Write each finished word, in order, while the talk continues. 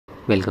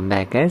Welcome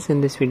back guys. In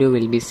this video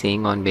we'll be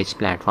seeing on which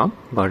platform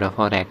God of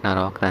War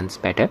Ragnarok runs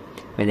better,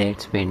 whether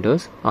it's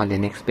Windows or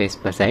Linux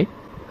based Bazzite.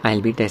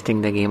 I'll be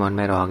testing the game on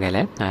my Rog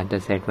Ally. I have the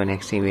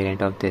Z1E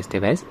variant of this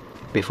device.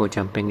 Before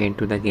jumping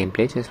into the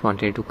gameplay, just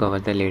wanted to cover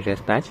the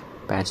latest patch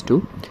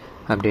 2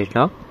 update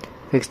log.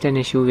 Fixed an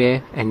issue where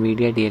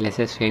NVIDIA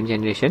DLSS frame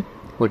generation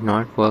would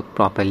not work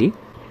properly.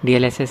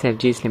 DLSS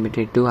FG is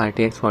limited to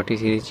RTX 40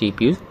 series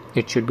GPUs.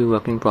 It should be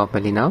working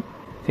properly now.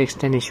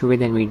 Fixed an issue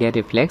with NVIDIA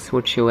Reflex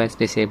would show as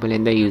disabled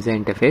in the user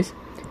interface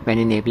when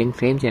enabling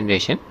frame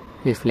generation.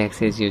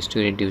 Reflex is used to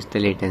reduce the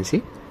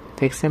latency.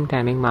 Fix some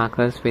timing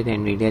markers with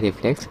NVIDIA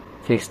Reflex.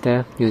 Fix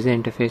the user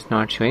interface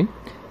not showing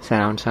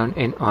surround sound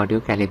in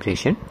audio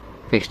calibration.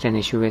 Fixed an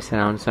issue where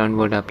surround sound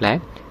would apply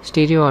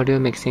stereo audio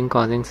mixing,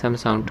 causing some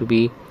sound to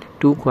be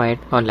too quiet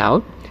or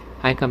loud.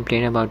 I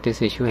complained about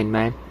this issue in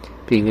my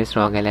previous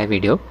Rog Ally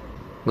video.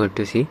 Good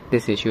to see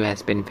this issue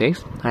has been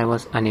fixed. I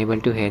was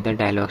unable to hear the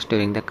dialogues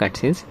during the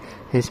cutscenes,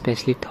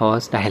 especially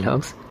Thor's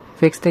dialogues.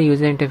 Fixed the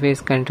user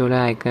interface controller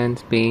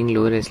icons being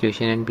low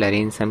resolution and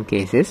blurry in some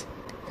cases.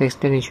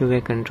 Fixed an issue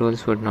where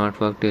controls would not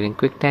work during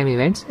QuickTime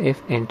events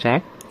if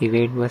interact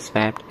evade was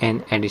swapped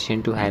in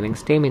addition to having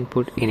Steam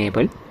input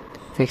enabled.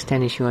 Fixed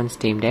an issue on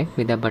Steam Deck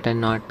with the button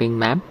not being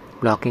mapped,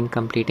 blocking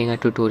completing a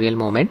tutorial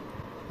moment.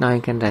 Now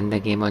you can run the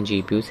game on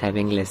GPUs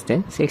having less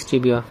than 6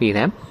 GB of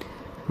VRAM,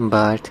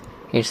 but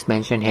it's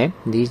mentioned here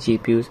these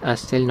GPUs are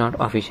still not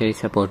officially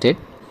supported.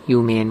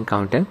 You may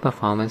encounter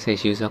performance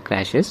issues or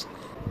crashes.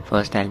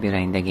 First I'll be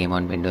running the game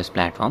on Windows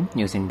platform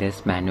using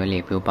this manual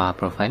APU power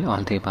profile,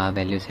 all 3 power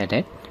values set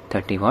at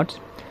 30 watts.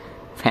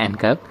 Fan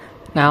curve.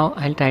 Now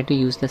I'll try to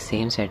use the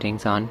same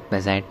settings on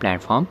Bazzite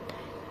platform.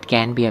 It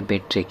can be a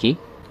bit tricky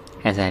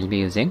as I'll be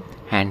using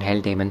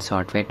handheld daemon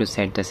software to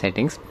set the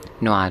settings,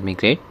 no army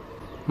grade.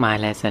 My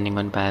Ally is running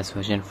on BIOS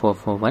version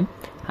 441.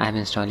 I have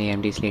installed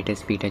AMD's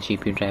latest beta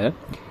GPU driver.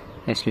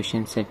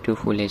 Resolution set to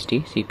Full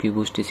HD, CPU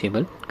boost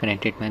disabled.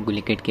 Connected my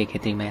Gulikit King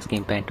Kong Max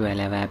gamepad to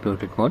Ally via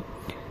Bluetooth mode.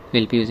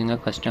 We'll be using a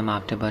custom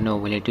Afterburner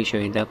overlay to show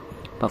you the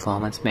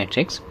performance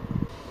metrics.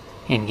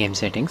 In-game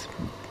settings.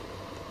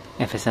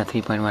 FSR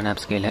 3.1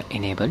 upscaler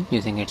enabled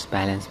using its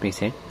balance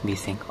preset.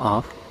 VSync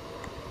off.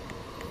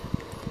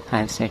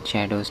 I have set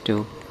shadows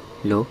to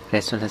low,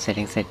 rest of the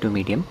settings set to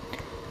medium.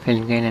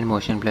 Film gain and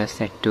motion blur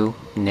set to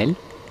nil.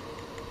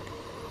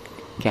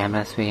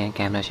 Camera sway and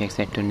camera shake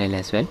set to nil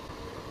as well.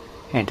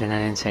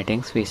 Adrenaline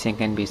settings, VSync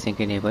and VSync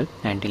enabled,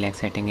 anti-lag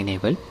setting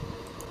enabled.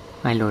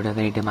 I load a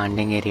very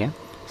demanding area.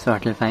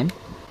 Throttle time.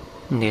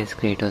 There's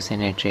Kratos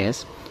and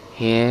Atreus.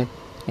 Here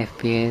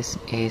FPS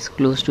is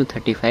close to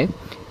 35,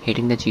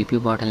 hitting the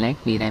GPU bottleneck.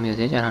 VRAM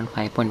usage around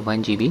 5.1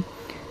 GB.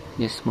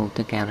 Just move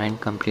the camera in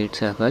complete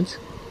circles.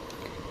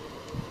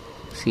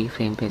 See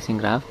frame pacing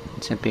graph,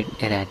 it's a bit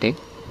erratic.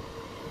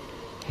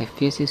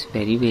 FPS is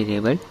very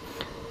variable.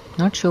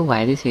 Not sure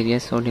why this area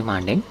is so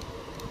demanding.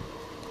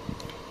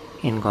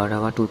 In God of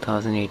War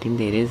 2018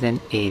 there is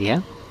an area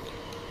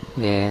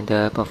where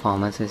the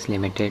performance is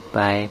limited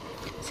by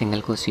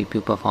single core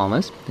CPU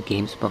performance, the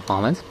game's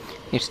performance.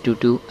 It's due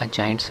to a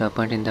giant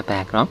serpent in the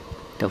background,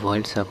 the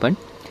world serpent.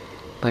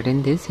 But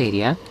in this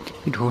area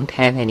we don't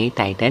have any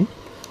titan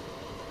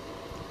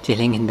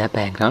chilling in the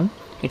background.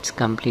 It's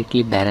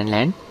completely barren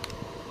land.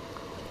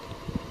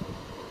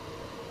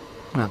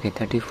 Okay,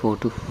 34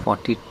 to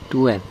 42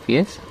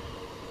 FPS.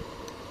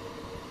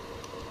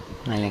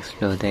 I'll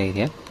explore the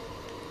area.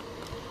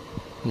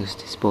 Use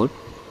this board,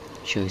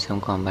 show you some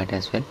combat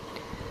as well.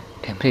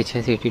 Temperature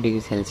is 80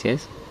 degrees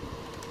Celsius.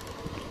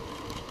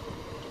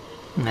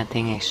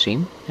 Nothing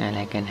extreme and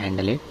I can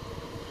handle it.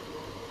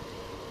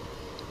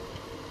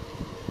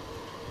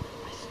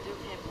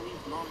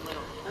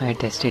 I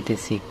tested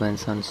this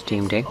sequence on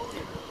Steam Deck.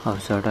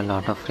 Observed a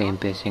lot of frame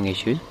pacing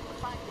issues.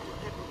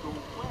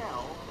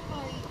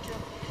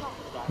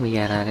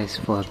 VRR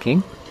is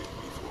working.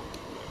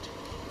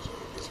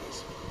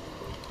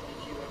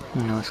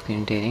 No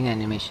screen tearing.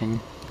 Animation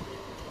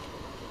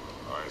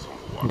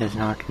does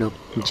not look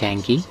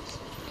janky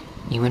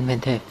even when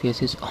the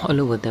FPS is all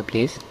over the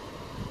place.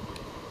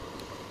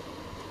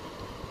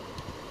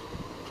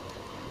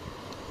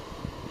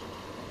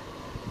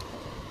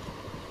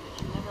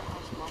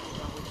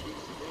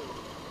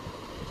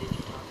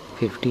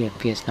 $50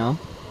 FPS now.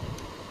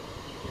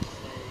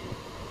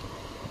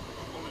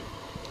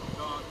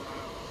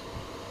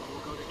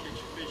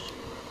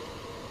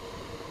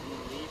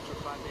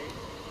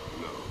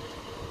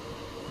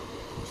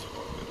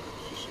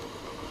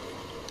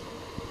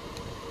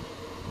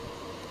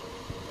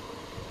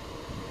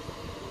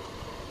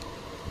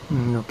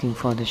 Looking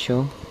for the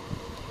show.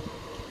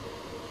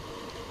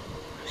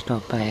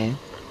 Stop by here.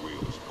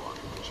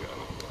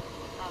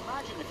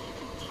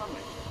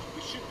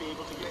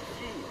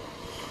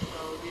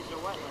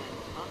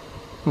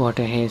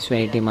 Water here is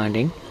very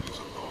demanding.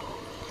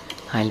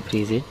 I'll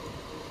freeze it.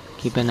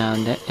 Keep an eye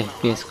on the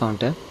FPS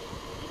counter.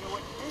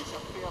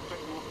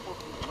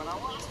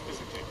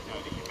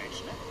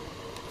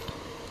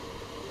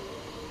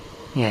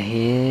 Yeah,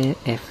 here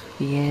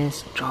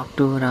FPS dropped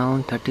to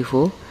around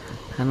 34.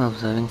 I'm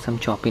observing some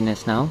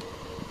choppiness now.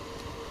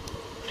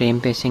 Frame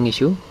pacing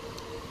issue.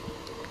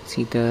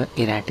 See the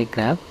erratic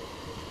graph.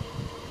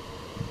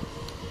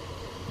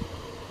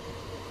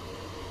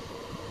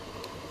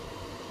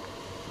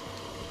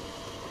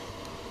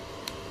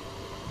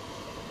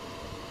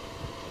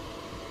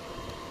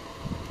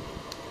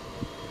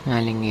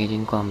 I'll engage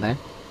in combat.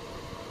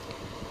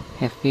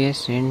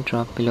 FPS didn't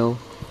drop below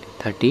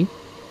 30.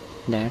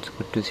 That's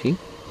good to see.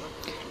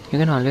 You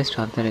can always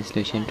drop the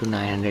resolution to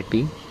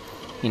 900p.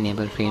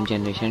 Enable frame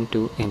generation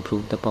to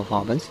improve the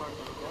performance.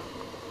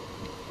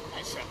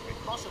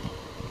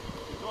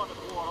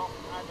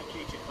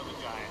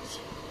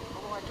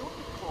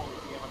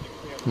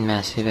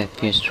 Massive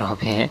FPS drop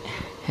here.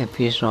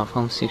 FPS drop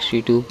from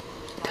 60 to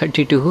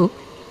 32.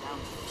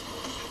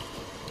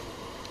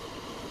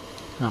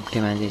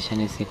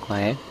 Optimization is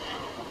required.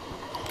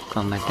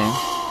 Combat time.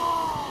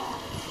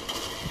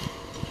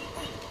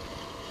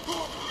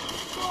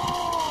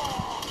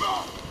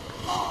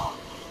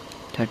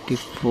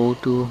 (34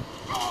 to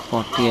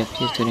 40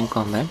 FPS during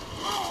combat.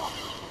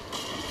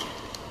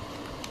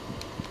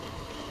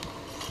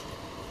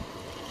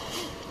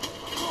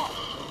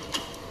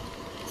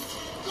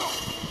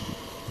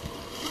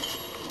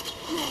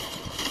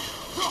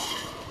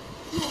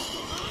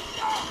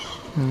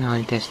 Now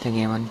I'll test the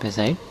game on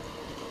Bazzite.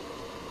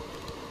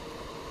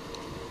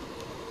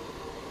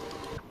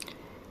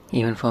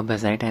 Even for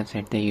Bazzite, I have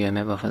set the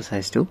UMA buffer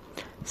size to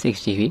 6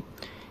 GB.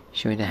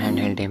 Show you the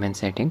handheld daemon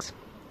settings.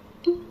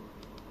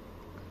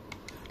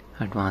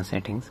 Advanced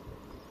settings.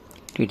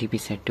 TDP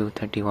set to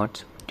 30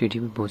 watts.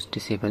 TDP boost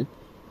disable.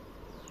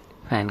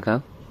 Fan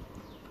curve.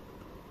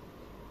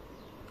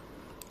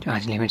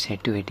 Charge limit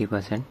set to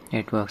 80%.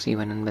 It works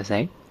even on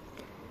Bazzite.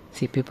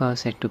 CPU power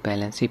set to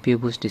balance.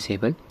 CPU boost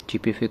disable.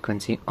 GPU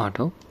frequency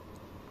auto.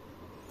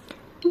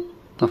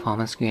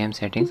 Performance QM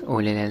settings.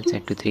 OLL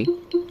set to 3.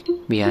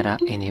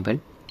 BRR enabled.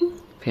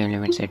 Frame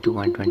limit set to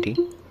 120.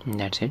 And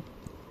that's it.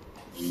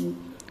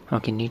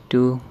 Okay, need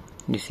to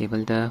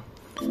disable the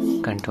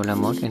controller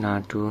mode in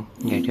order to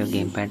get your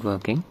gamepad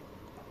working.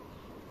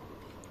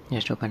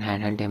 Just open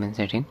handheld daemon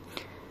setting.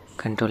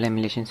 Controller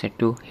emulation set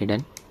to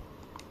hidden.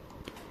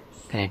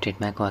 Connected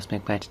my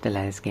Cosmic Byte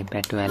Stellaris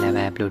gamepad to allow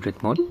via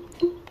Bluetooth mode.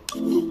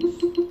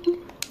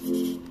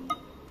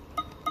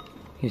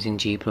 Using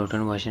G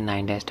Proton version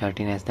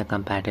 9-13 as the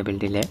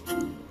compatibility layer.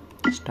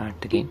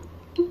 Start the game.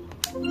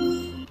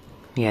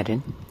 We are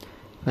in.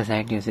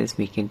 Bazzite uses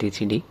Wiki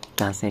DCD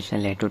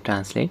translation layer to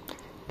translate.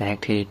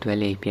 Direct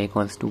 312 API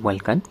calls to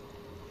Vulkan.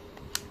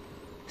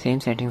 Same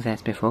settings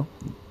as before.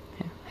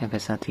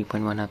 FSR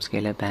 3.1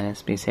 upscaler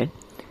balance preset.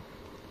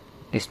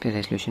 Display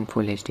resolution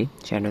full HD.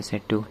 Shadow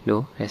set to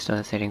low. Rest of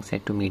the settings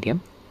set to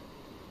medium.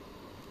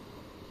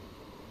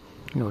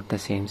 Load the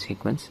same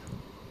sequence.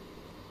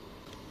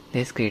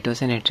 There's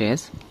Kratos and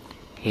Atreus.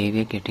 Here we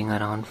are getting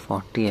around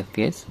 40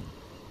 FPS.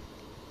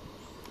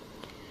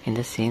 In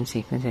the same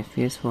sequence,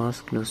 FPS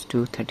was close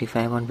to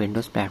 35 on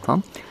Windows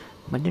platform,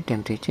 but the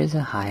temperatures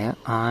are higher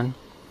on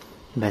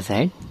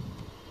Bazzite.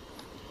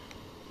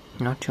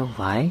 Not sure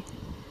why.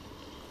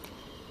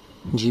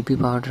 GPU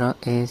power draw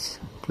is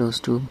close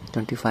to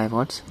 25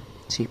 watts.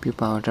 CPU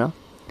power draw,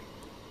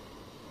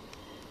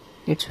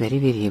 it's very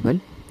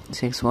variable,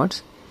 6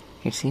 watts.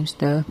 It seems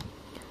the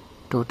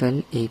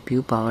total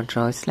APU power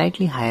draw is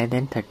slightly higher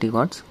than 30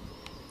 watts.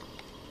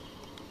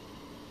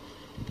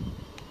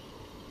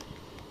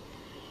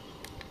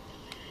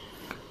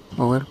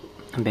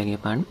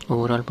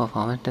 Overall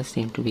performance does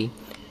seem to be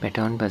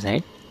better on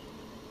Bazzite.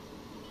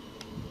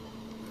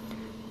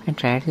 I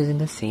tried using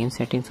the same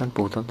settings on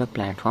both of the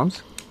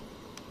platforms.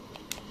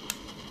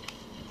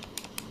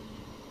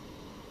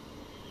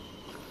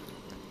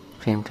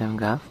 Frame time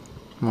graph,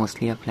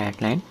 mostly a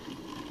flat line.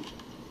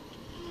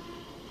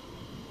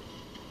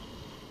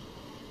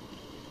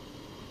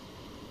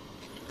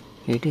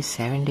 It is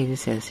 7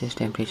 degrees Celsius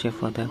temperature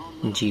for the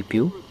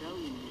GPU.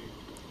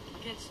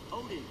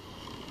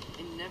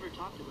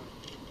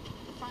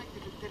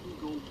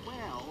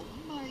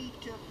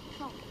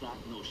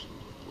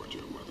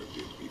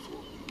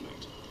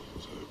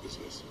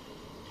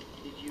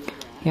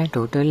 Yeah,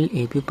 total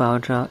APU power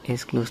draw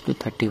is close to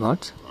 30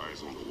 watts.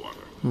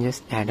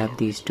 Just add up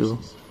these two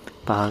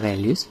power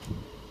values.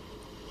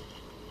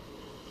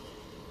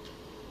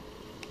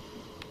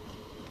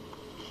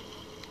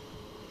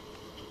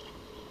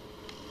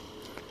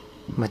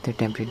 But the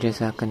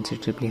temperatures are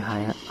considerably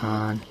higher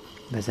on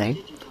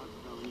Bazzite.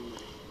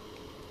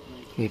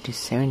 It is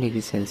 7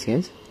 degrees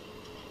Celsius.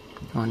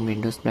 On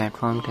Windows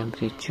platform,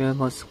 temperature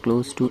was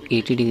close to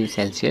 80 degrees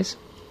Celsius.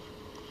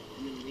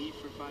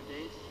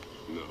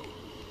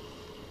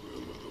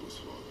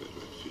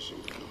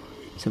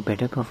 So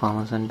better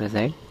performance on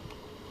Bazzite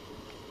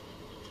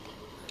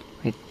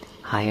with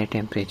higher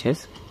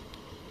temperatures.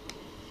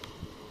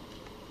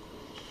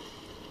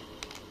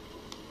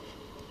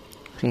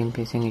 Frame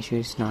pacing issue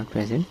is not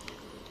present.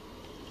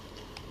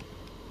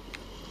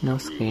 No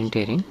screen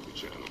tearing.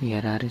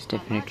 VRR is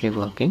definitely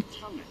working.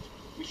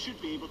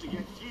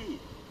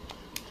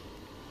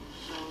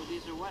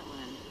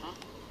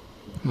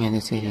 Yeah,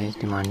 this area is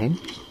demanding.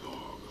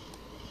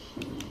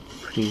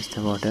 Freeze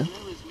the water.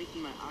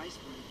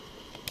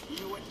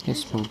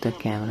 Just move the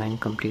camera in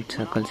complete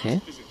circles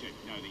here.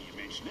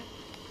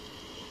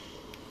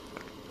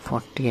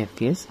 40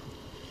 FPS.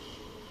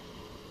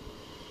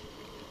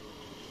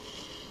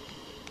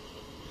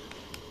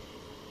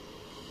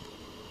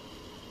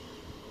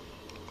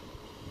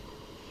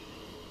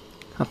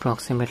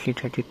 Approximately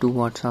 32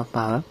 watts of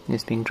power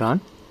is being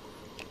drawn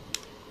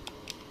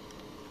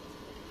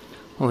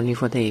only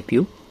for the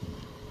APU.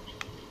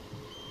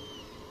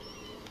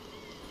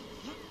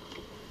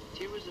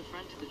 Tyr was a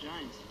friend to the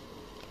Giants.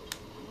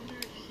 I wonder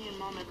if he and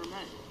Mom ever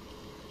met.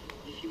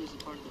 If he was a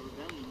part of the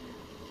rebellion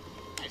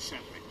there. That's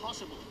certainly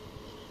possible.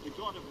 The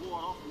god of war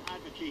often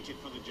advocated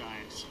for the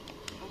Giants,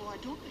 although I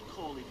don't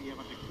recall if he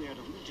ever declared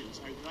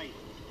allegiance outright.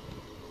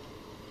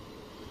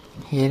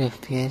 Here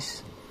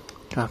FPS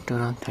dropped to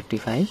around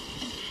 35.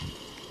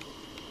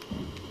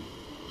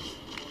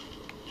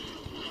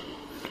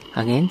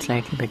 Again,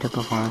 slightly better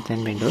performance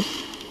than Windows.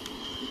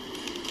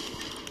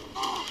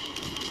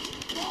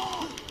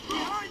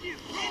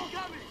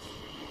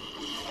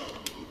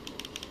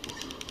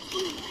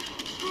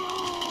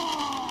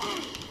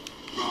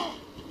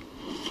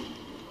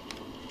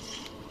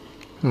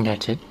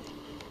 That's it.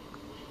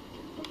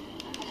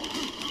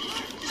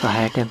 So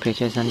higher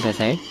temperatures on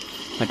Bazzite,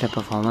 but the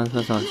performance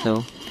was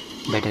also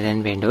better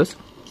than Windows.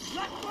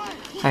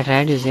 I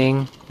tried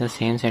using the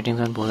same settings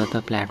on both of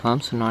the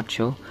platforms, so not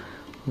sure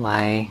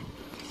why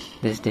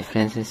this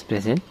difference is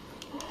present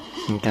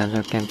in terms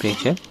of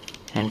temperature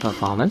and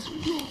performance.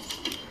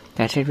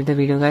 That's it with the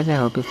video, guys. I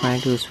hope you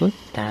find it useful.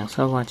 Thanks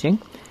for watching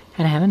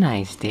and have a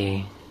nice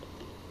day.